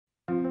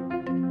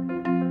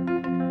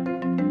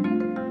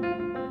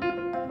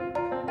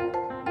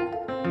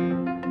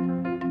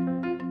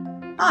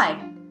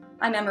Hi,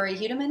 I'm Emmarie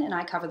Huetteman and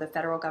I cover the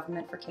federal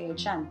government for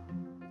KHN.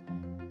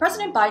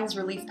 President Biden's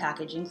relief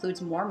package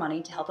includes more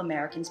money to help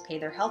Americans pay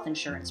their health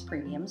insurance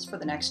premiums for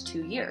the next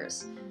 2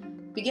 years.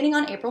 Beginning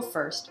on April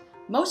 1st,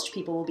 most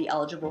people will be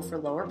eligible for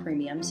lower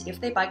premiums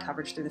if they buy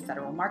coverage through the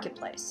federal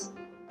marketplace.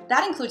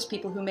 That includes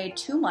people who made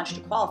too much to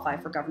qualify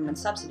for government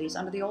subsidies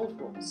under the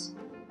old rules.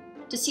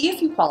 To see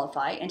if you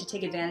qualify and to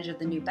take advantage of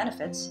the new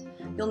benefits,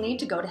 you'll need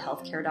to go to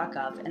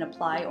healthcare.gov and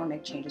apply or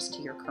make changes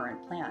to your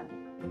current plan.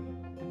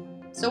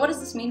 So what does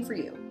this mean for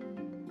you?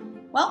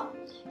 Well,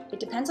 it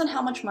depends on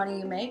how much money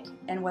you make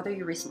and whether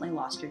you recently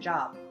lost your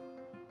job.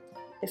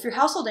 If your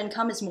household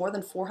income is more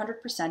than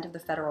 400% of the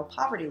federal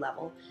poverty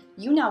level,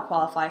 you now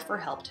qualify for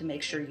help to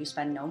make sure you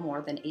spend no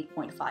more than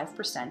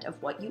 8.5%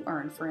 of what you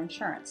earn for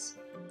insurance.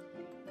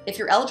 If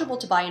you're eligible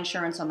to buy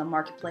insurance on the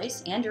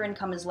marketplace and your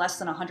income is less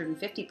than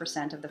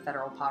 150% of the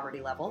federal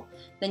poverty level,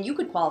 then you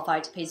could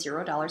qualify to pay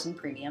 $0 in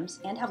premiums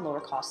and have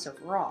lower costs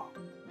overall.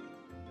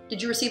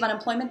 Did you receive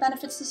unemployment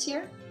benefits this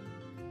year?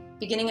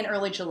 Beginning in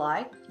early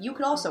July, you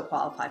could also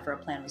qualify for a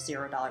plan with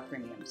 $0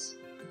 premiums.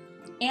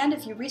 And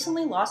if you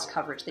recently lost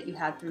coverage that you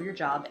had through your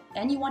job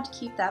and you want to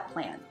keep that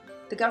plan,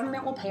 the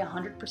government will pay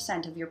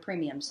 100% of your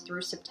premiums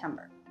through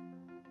September.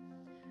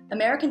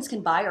 Americans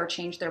can buy or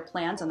change their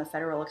plans on the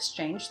Federal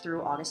Exchange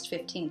through August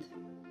 15th.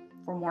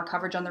 For more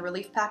coverage on the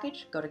relief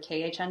package, go to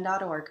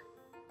khn.org.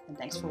 And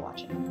thanks for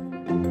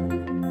watching.